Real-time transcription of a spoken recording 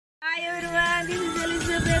Hi everyone, this is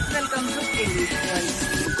Elizabeth. Welcome to Ellie's World.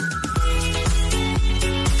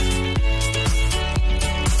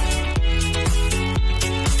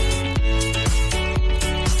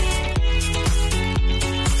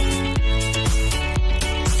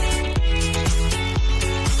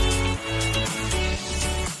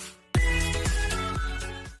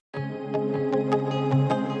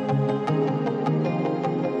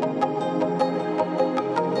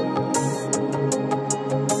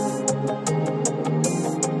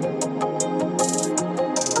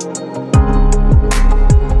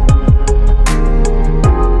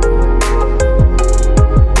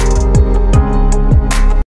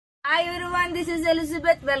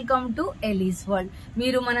 Elizabeth welcome to Ellyse world.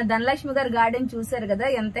 మీరు మన ధనలక్ష్మి గారి garden చూసారు కదా,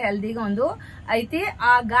 ఎంత హెల్తీగా ఉందో. అయితే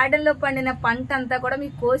ఆ గార్డెన్ లో పండిన పంట అంతా కూడా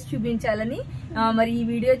మీకు కోసి చూపించాలని మరి ఈ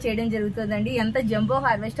వీడియో చేయడం జరుగుతుందండి. ఎంత జంబో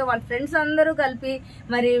హార్వెస్ట్ వాళ్ళ ఫ్రెండ్స్ అందరూ కలిపి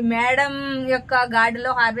మరి మేడం యొక్క గార్డెన్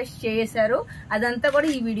లో హార్వెస్ట్ చేశారు. అదంతా కూడా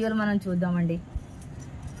ఈ వీడియోలో మనం చూద్దామండి.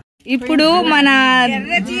 ఇప్పుడు మన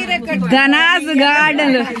ధనాజ్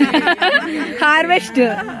గార్డెన్ హార్వెస్ట్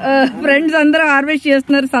ఫ్రెండ్స్ అందరూ హార్వెస్ట్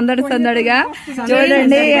చేస్తున్నారు సందడి సందడిగా.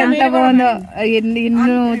 చూడండి ఎంత బాగుందో,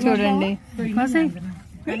 ఇన్ను చూడండి.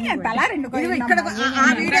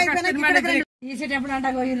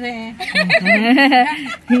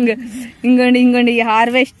 ఇంకోండి ఈ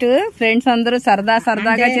హార్వెస్ట్ ఫ్రెండ్స్ అందరూ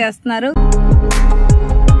సరదాగా చేస్తున్నారు.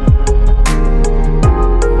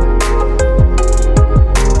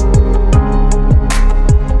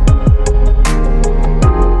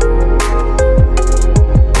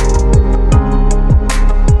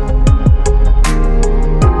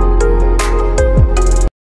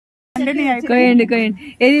 కోయండి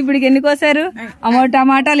ఏది ఇప్పుడు ఎన్ని కోసారు? అమ్మో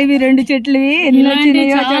టమాటాలు ఇవి 2 చెట్లు ఎన్ని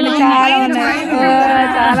వచ్చినాయో చాలా ఉన్నాయి.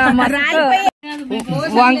 చాలా మస్తు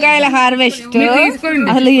వంకాయల హార్వెస్ట్.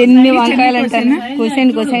 అసలు ఎన్ని వంకాయలు అంటారు.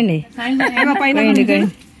 కోసేయండి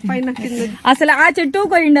అసలు ఆ చెట్టు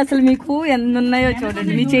కోయండి. అసలు మీకు ఎన్ని ఉన్నాయో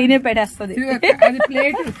చూడండి, మీ చేయినే పెడేస్తుంది.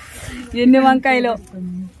 ఎన్ని వంకాయలు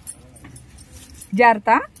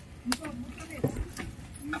జాగ్రత్త.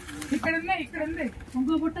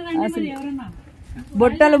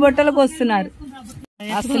 బొట్టలు వస్తున్నారు.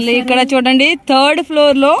 అసలు ఇక్కడ చూడండి 3rd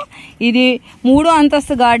ఫ్లోర్ లో ఇది 3వ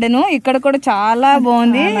అంతస్తు గార్డెన్. ఇక్కడ కూడా చాలా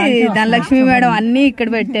బాగుంది. ధనలక్ష్మి మేడం అన్ని ఇక్కడ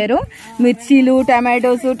పెట్టారు. మిర్చీలు,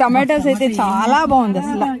 టమాటోస్ అయితే చాలా బాగుంది.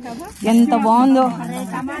 అసలు ఎంత బాగుందో,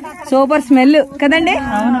 సూపర్ స్మెల్ కదండి.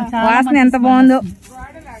 వాసన ఎంత బాగుందో,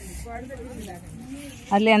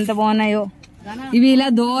 అసలు ఎంత బాగున్నాయో. ఇవి ఇలా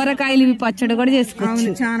దూరకాయలు, ఇవి పచ్చడి కూడా చేసుకోవచ్చు.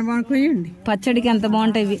 చాలా బాగుంటాయండి పచ్చడికి. ఎంత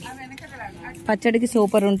బాగుంటాయి ఇవి పచ్చడికి,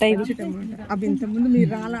 సూపర్ ఉంటాయి ఇవి. అవి ఇంతకుముందు మీరు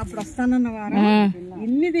రాలా, అప్పుడు వస్తానన్న వారు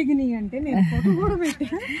ఎన్ని దిగినాయి అంటే నేను ఫోటో కూడా పెట్టా.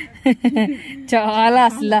 చాలా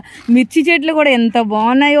అసలు మిర్చి చెట్లు కూడా ఎంత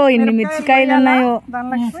బాగున్నాయో, ఎన్ని మిర్చికాయలు ఉన్నాయో.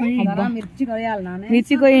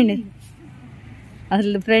 మిర్చి కోయండి.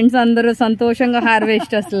 అసలు ఫ్రెండ్స్ అందరూ సంతోషంగా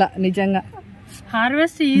హార్వెస్ట్. అసలు నిజంగా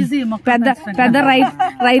హార్వెస్ట్ ఈజీ. పెద్ద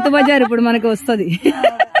రైతు బజార్ ఇప్పుడు మనకి వస్తుంది.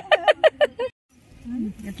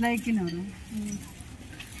 ఎట్లా ఎక్కినారు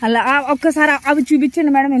అలా ఒక్కసారి అవి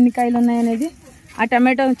చూపించండి మేడం, ఎన్ని కాయలు ఉన్నాయనేది. ఆ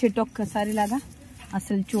టమాటో చెట్టు ఒక్కసారి లాగా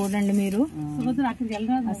అసలు చూడండి మీరు.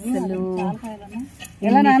 అసలు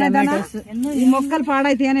ఈ మొక్కలు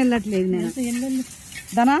పాడైతే అని వెళ్ళట్లేదు నేను.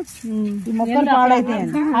 ధనా ఈ మొక్కలు పాడైతే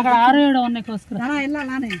అక్కడ 6-7 ఉన్నాయి కోసుకురా.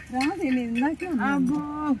 వెళ్ళాలి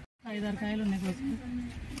 5-6 కాయలు ఉన్నాయి కోసుకురా.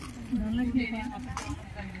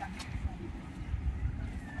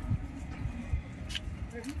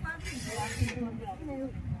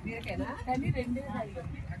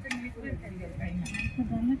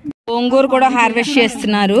 గోంగూర కూడా హార్వెస్ట్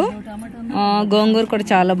చేస్తున్నారు. గోంగూర కూడా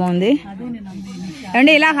చాలా బాగుంది.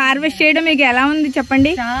 అంటే ఇలా హార్వెస్ట్ చేయడం మీకు ఎలా ఉంది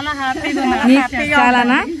చెప్పండి.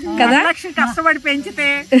 చాలానా కదా, కష్టపడి పెంచితే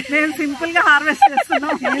నేను సింపుల్ గా హార్వెస్ట్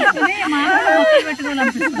చేస్తున్నాను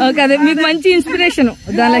కదా. మీకు మంచి ఇన్స్పిరేషన్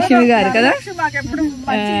ధనలక్ష్మి గారు కదా.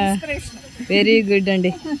 వెరీ గుడ్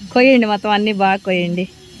అండి. కొయ్యండి మొత్తం అన్ని బాగా కొయ్యండి.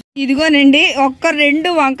 ఇదిగోనండి 2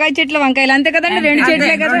 వంకాయ చెట్ల వంకాయలు అంతే కదండి. 2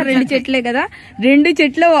 చెట్లే కదా, 2 చెట్లే కదా. 2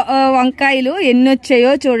 చెట్ల వంకాయలు ఎన్ని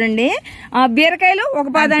వచ్చాయో చూడండి. బీరకాయలు 1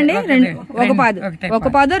 పాదు అండి, 1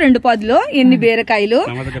 పాదు 2 పాదులు ఎన్ని బీరకాయలు.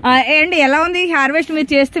 ఏంటి ఎలా ఉంది హార్వెస్ట్? మీరు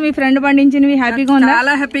చేస్తే మీ ఫ్రెండ్ పండించినవి హ్యాపీగా ఉందా?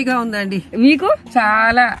 చాలా హ్యాపీగా ఉందండి. మీకు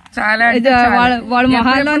చాలా వాళ్ళ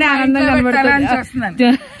మొహాల్లోనే ఆనందం కనబడుతుంది.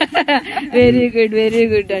 వెరీ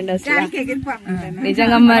గుడ్ అండి. అసలు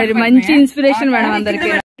నిజంగా మరి మంచి ఇన్స్పిరేషన్ మేడం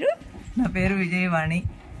అందరికి. నా పేరు విజయవాణి.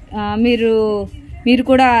 మీరు మీరు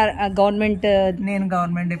కూడా గవర్నమెంట్? నేను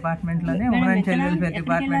గవర్నమెంట్ డిపార్ట్మెంట్ లోనే women and child welfare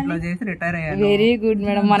department లో చేసి రిటైర్ అయ్యాను. Very good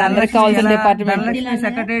madam. మన అందరికి కావాల్సిన department.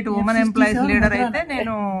 Secretary women employees leader అయితే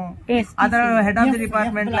నేను other head of the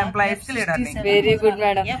department employees కి లీడర్. Very good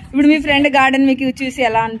madam. ఇప్పుడు మీ ఫ్రెండ్ గార్డెన్ మీకు చూసి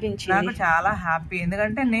ఎలా అనిపించింది? నాకు చాలా హ్యాపీ,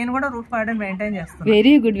 ఎందుకంటే నేను కూడా రూఫ్ గార్డెన్ మెయింటైన్ చేస్తాను.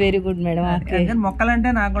 Very good, very good madam.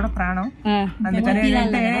 మొక్కలంటే నాకు కూడా ప్రాణం, అందుకని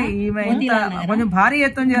ఏంటంటే ఈమె ఇంత కొంచెం భారీ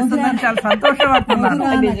ఎత్తున చేస్తుందని చాలా సంతోషపడుతున్నాను.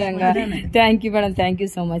 నిజంగా. Thank you madam, thank you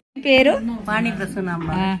so much. పేరు? వాణి ప్రసన్నమ్మ.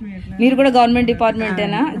 మీరు కూడా గవర్నమెంట్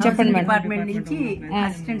డిపార్ట్మెంటేనా? చెప్పండి మేడం. డిపార్ట్మెంట్ నుంచి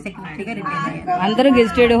అసిస్టెంట్ సెక్రటరీగా రిటైర్ అయ్యాను. అందరూ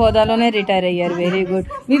గెజిటెడ్ హోదాలోనే రిటైర్ అయ్యారు. Very good.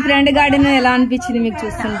 మీ ఫ్రెండ్ గార్డెన్ ఎలా అనిపించింది మీకు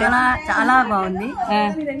చూస్తుంటే? చాలా బాగుంది,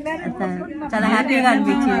 చాలా హ్యాపీగా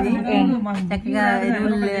అనిపించింది. చక్కగా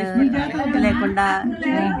ఎరువులు లేకుండా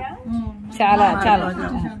చాలా చాలా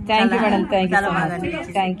thank you madam, thank you so much.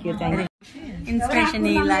 Thank you, thank you. Inspiration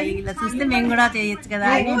ఇలా చూస్తే మేము కూడా చేయొచ్చు కదా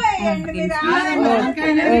అని.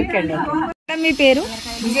 ఓకే అండి. మీ పేరు?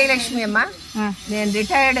 విజయలక్ష్మి అమ్మ. నేను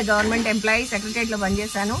రిటైర్డ్ గవర్నమెంట్ ఎంప్లాయీ, సెక్రటరియట్ లో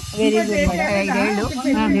పనిచేశాను. Very good. 35 ఏళ్ళు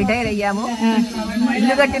రిటైర్ అయ్యాము.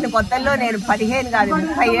 ఇల్లు కట్టిన కొత్తల్లో నేను 15 కాదు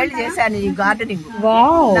 30 ఏళ్ళు చేశాను ఈ గార్డెనింగ్.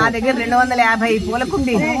 నా దగ్గర 250 పూల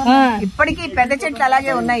కుండీలు ఇప్పటికీ పెద్ద చెట్లు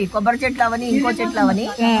అలాగే ఉన్నాయి, కొబ్బరి చెట్లు అవని ఇంకో చెట్లు అవని.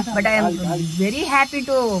 But I'm very happy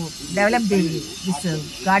to develop this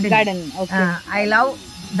garden. I love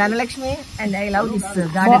Dhanalakshmi and I love this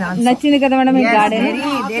garden. నచ్చింది కదా మేడం ఈ garden?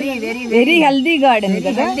 Very very very healthy garden.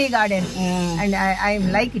 Healthy garden and I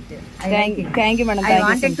like it. Thank you madam. I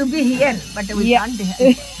wanted to be here but we can't.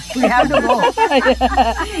 We have to go.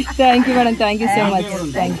 Thank you madam, thank you so much.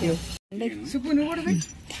 Thank you.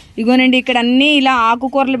 ఇగోనండి, ఇక్కడ అన్ని ఇలా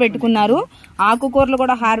ఆకుకూరలు పెట్టుకున్నారు. ఆకుకూరలు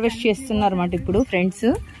కూడా harvest చేస్తున్నారు అన్నమాట ఇప్పుడు ఫ్రెండ్స్.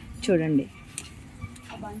 చూడండి,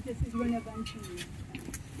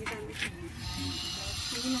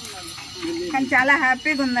 కానీ చాలా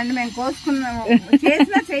హ్యాపీగా ఉందండి. మేము కోసుకున్నాము,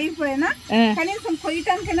 చేసినా చేయకపోయినా కనీసం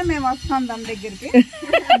కొయ్యటానికైనా మేము వస్తాం దాని దగ్గరికి.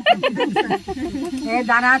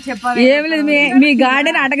 ఏమి లేదు, మీ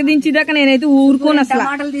గార్డెన్ అటకదించేదాకా నేనైతే ఊరుకోను అసలు.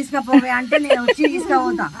 టమాటాలు తీసుకపోవే అంటే నేను వచ్చి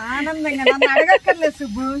తీసుకపోతా ఆనందంగా. నన్ను అడగక్కర్లేదు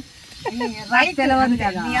సుబ్బు, రైట్ తెలియదు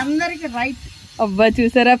కదా మీ అందరికి రైట్. అబ్బా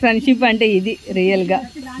చూసారా, ఫ్రెండ్షిప్ అంటే ఇది రియల్ గా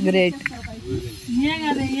గ్రేట్.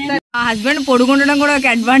 మా హస్బెండ్ పొడుగుండడం కూడా ఒక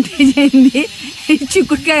అడ్వాంటేజ్ అయింది.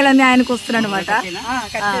 చిక్కుడుకాయలన్నీ ఆయనకు వస్తున్నాడు అనమాట.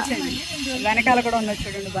 వెనకాల కూడా ఉన్నది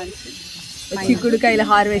చూడండి బంచ్ చిక్కుడుకాయలు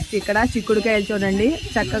హార్వెస్ట్. ఇక్కడ చిక్కుడుకాయలు చూడండి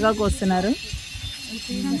చక్కగా కోస్తున్నారు.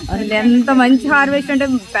 అసలు ఎంత మంచి హార్వెస్ట్ అంటే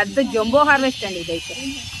పెద్ద జంబో హార్వెస్ట్ అండి ఇదైతే.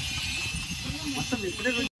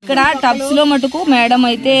 ఇక్కడ టబ్స్ లో మటుకు మేడం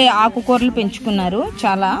అయితే ఆకుకూరలు పెంచుకున్నారు.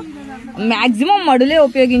 చాలా మాక్సిమం మడులే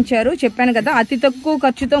ఉపయోగించారు. చెప్పాను కదా, అతి తక్కువ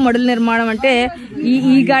ఖర్చుతో మడుల నిర్మాణం అంటే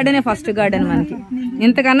ఈ గార్డెనే ఫస్ట్ గార్డెన్ మనకి.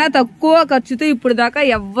 ఇంతకన్నా తక్కువ ఖర్చుతో ఇప్పుడు దాకా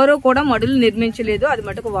ఎవ్వరూ కూడా మడులు నిర్మించలేదు, అది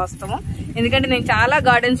మటుకు వాస్తవం. ఎందుకంటే నేను చాలా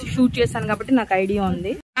గార్డెన్స్ షూట్ చేశాను కాబట్టి నాకు ఐడియా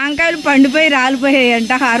ఉంది. జాంకాయలు పండిపోయి రాలిపోయాయి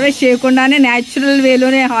అంట, హార్వెస్ట్ చేయకుండానే న్యాచురల్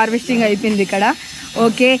వేలోనే హార్వెస్టింగ్ అయిపోయింది ఇక్కడ.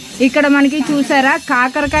 ఓకే, ఇక్కడ మనకి చూసారా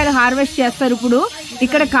కాకరకాయలు హార్వెస్ట్ చేస్తారు ఇప్పుడు.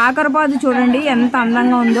 ఇక్కడ కాకరపాదు చూడండి ఎంత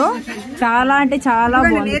అందంగా ఉందో, చాలా అంటే చాలా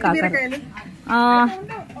బాగుంది కాకర.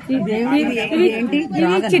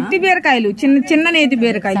 చిట్టి బీరకాయలు, చిన్న చిన్న నేతి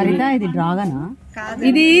బీరకాయలు. ఇది డ్రాగనా?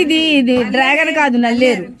 ఇది ఇది ఇది డ్రాగన్ కాదు,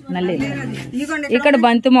 నల్లేరు. ఇక్కడ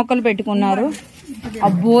బంతి మొక్కలు పెట్టుకున్నారు.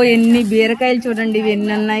 అబ్బో ఎన్ని బీరకాయలు చూడండి, ఇవి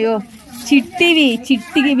ఎన్ని ఉన్నాయో.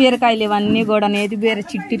 చిట్టికి బీరకాయలు ఇవన్నీ కూడా. నేతి బీర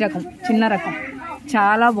చిట్టి రకం, చిన్న రకం.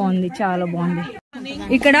 చాలా బాగుంది, చాలా బాగుంది.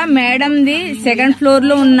 ఇక్కడ మేడంది 2nd ఫ్లోర్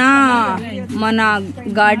లో ఉన్న మన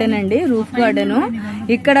గార్డెన్ అండి, రూఫ్ గార్డెన్.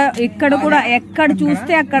 ఇక్కడ కూడా ఎక్కడ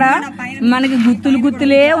చూస్తే అక్కడ మనకి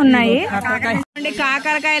గుత్తులే ఉన్నాయి.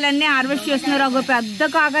 కాకరకాయలన్నీ హార్వెస్ట్ చేస్తున్నారు. ఒక పెద్ద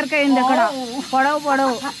కాకరకాయ ఉంది అక్కడ,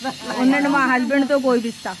 పొడవు ఉండండి, మా హస్బెండ్ తో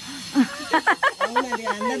కోయిపిస్తా.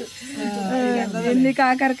 ఎన్ని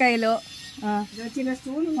కాకరకాయలు.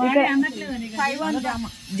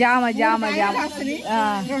 జామ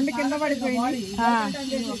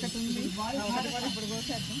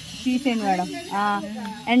తీసేయండి మేడం.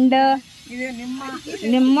 అండ్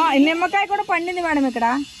నిమ్మకాయ కూడా పండింది మేడం. ఇక్కడ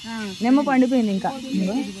నిమ్మ పండిపోయింది, ఇంకా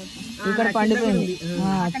ఇక్కడ పండిపోయింది,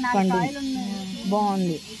 పండింది,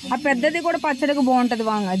 బాగుంది. ఆ పెద్దది కూడా పచ్చడికి బాగుంటది.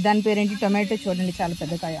 దాని పేరేంటి, టొమాటో చూడండి చాలా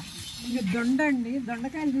పెద్ద కాయ.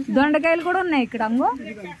 దొండకాయలు కూడా ఉన్నాయి ఇక్కడ. అంగో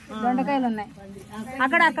దొండకాయలు ఉన్నాయి,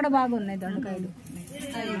 అక్కడ బాగున్నాయి దొండకాయలు.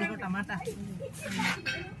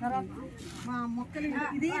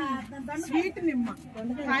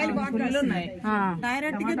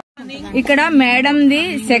 ఇక్కడ మేడంది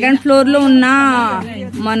సెకండ్ ఫ్లోర్ లో ఉన్న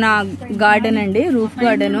మన గార్డెన్ అండి, రూఫ్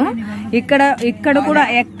గార్డెన్. ఇక్కడ కూడా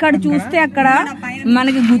ఎక్కడ చూస్తే అక్కడ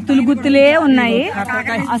మనకి గుత్తులే ఉన్నాయి.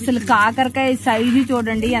 అసలు కాకరకాయ సైజు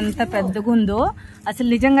చూడండి ఎంత పెద్దగా ఉందో. అసలు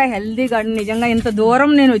నిజంగా హెల్దీ గార్డెన్. నిజంగా ఇంత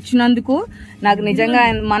దూరం నేను వచ్చినందుకు నాకు నిజంగా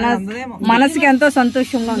మనసుకి ఎంతో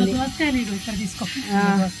సంతోషంగా ఉంది.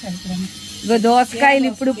 దోసకాయలు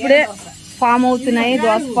ఇప్పుడిప్పుడే ఫామ్ అవుతున్నాయి.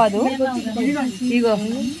 దోసపాదు ఇగో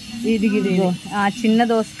ఇదిగో చిన్న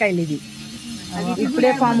దోసకాయలు, ఇది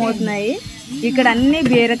ఇప్పుడే ఫామ్ అవుతున్నాయి. ఇక్కడ అన్ని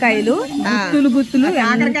బీరకాయలు, గుత్తులు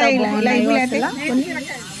ఎంత బాగున్నాయో అసలు,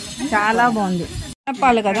 చాలా బాగుంది.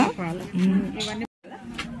 చెప్పాలి కదా.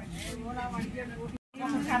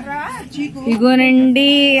 ఇగోనండి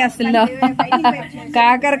అసలు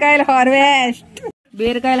కాకరకాయల హార్వెస్ట్,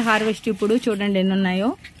 బీరకాయల హార్వెస్ట్. ఇప్పుడు చూడండి ఎన్ని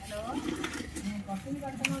ఉన్నాయో.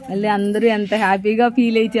 మళ్ళీ అందరూ ఎంత హ్యాపీగా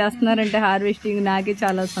ఫీల్ అయ్యి చేస్తున్నారంటే హార్వెస్టింగ్. నాకే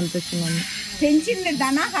చాలా సంతోషంగా ఉంది. పెంచింది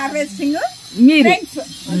దానా హార్వెస్టింగ్ మీరు.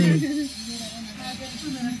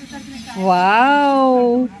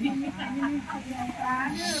 వావ్,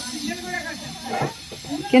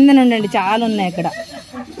 కింద నుండి చాలా ఉన్నాయి అక్కడ.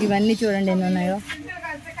 ఇవన్నీ చూడండి ఎన్ని ఉన్నాయో.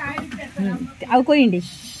 అవి కోయండి.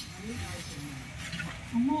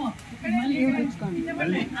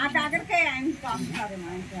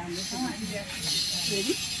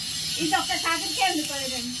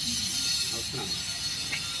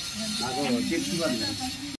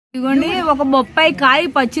 ఇదిగోండి ఒక బొప్పాయి కాయ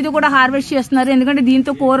పచ్చిది కూడా హార్వెస్ట్ చేస్తున్నారు. ఎందుకంటే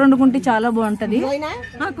దీంతో కూర వండుకుంటే చాలా బాగుంటది.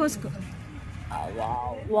 కోసుకో.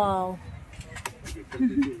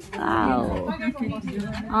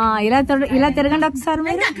 ఇలా తిరగండి ఒకసారి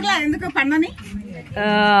మీరు.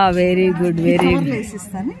 Very good, very good.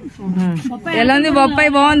 ఎలా ఉంది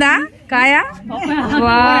బొప్పాయి? బాగుందా కాయ?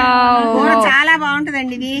 చాలా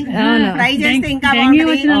బాగుంటదండి ఇది. ఫ్రై చేస్తే ఇంకా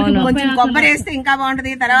బాగుంటది, కొంచెం కొబ్బరి వేస్తే ఇంకా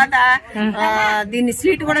బాగుంటది. తర్వాత దీన్ని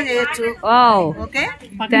స్వీట్ కూడా చేయొచ్చు. Okay,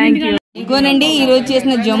 thank you. ఇగోనండి ఈ రోజు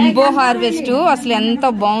చేసిన జంబో హార్వెస్ట్. అసలు ఎంత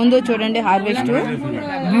బాగుందో చూడండి. హార్వెస్ట్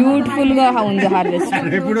బ్యూటిఫుల్ గా ఉంది. హార్వెస్ట్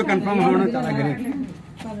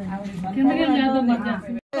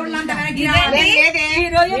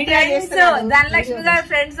ధనలక్ష్మి గారి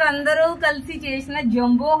ఫ్రెండ్స్ అందరూ కలిసి చేసిన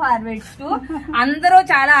జంబో హార్వెస్ట్. అందరూ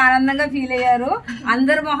చాలా ఆనందంగా ఫీల్ అయ్యారు.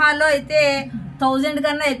 అందరి మొహాల్లో అయితే 1000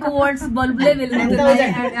 కన్నా ఎక్కువ వోల్ట్స్ బల్బులే వెలుగుతున్నాయి.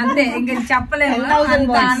 అంతే, ఇంకా చెప్పలేము.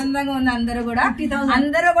 అంత ఆనందంగా ఉంది.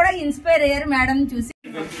 అందరూ కూడా ఇన్స్పైర్ అయ్యారు మేడం చూసి.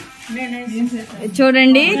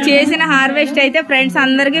 చూడండి చేసిన హార్వెస్ట్ అయితే ఫ్రెండ్స్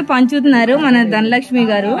అందరికి పంచుతున్నారు మన ధనలక్ష్మి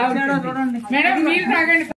గారు.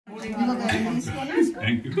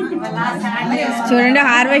 చూడండి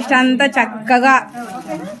హార్వెస్ట్ అంతా చక్కగా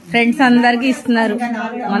ఫ్రెండ్స్ అందరికి ఇస్తున్నారు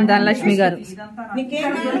మన ధనలక్ష్మి గారు.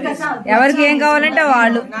 ఎవరికి ఏం కావాలంటే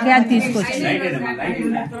వాళ్ళు క్యాచ్ తీసుకోవచ్చు.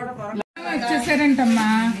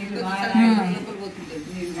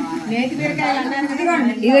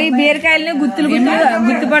 ఇగో ఈ బీరకాయలని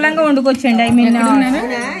గుత్తు పళ్ళంగా వండుకోవచ్చండి. ఐ మీన్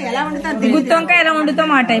గుత్తి వంకాయ ఎలా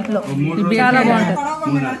వండుతాం ఆ టైప్ లో చాలా బాగుంటది.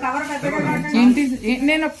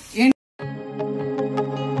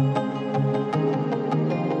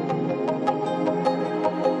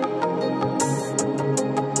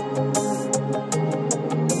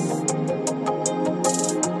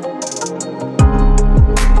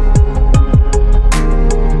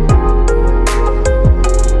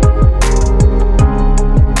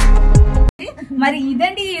 మరి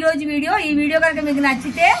ఇదండి ఈ రోజు వీడియో. ఈ వీడియో కనుక మీకు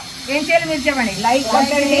నచ్చితే ఏం చేయాలి మీరు చెప్పండి. లైక్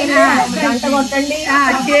కొట్టండి, గంట కొట్టండి,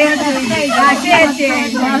 షేర్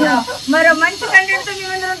చేయండి. మరో మంచి కంటెంట్ తో మీ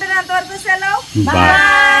ముందు ఉంటుంది. అంతవరకు సెలవు,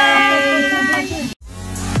 బాయ్.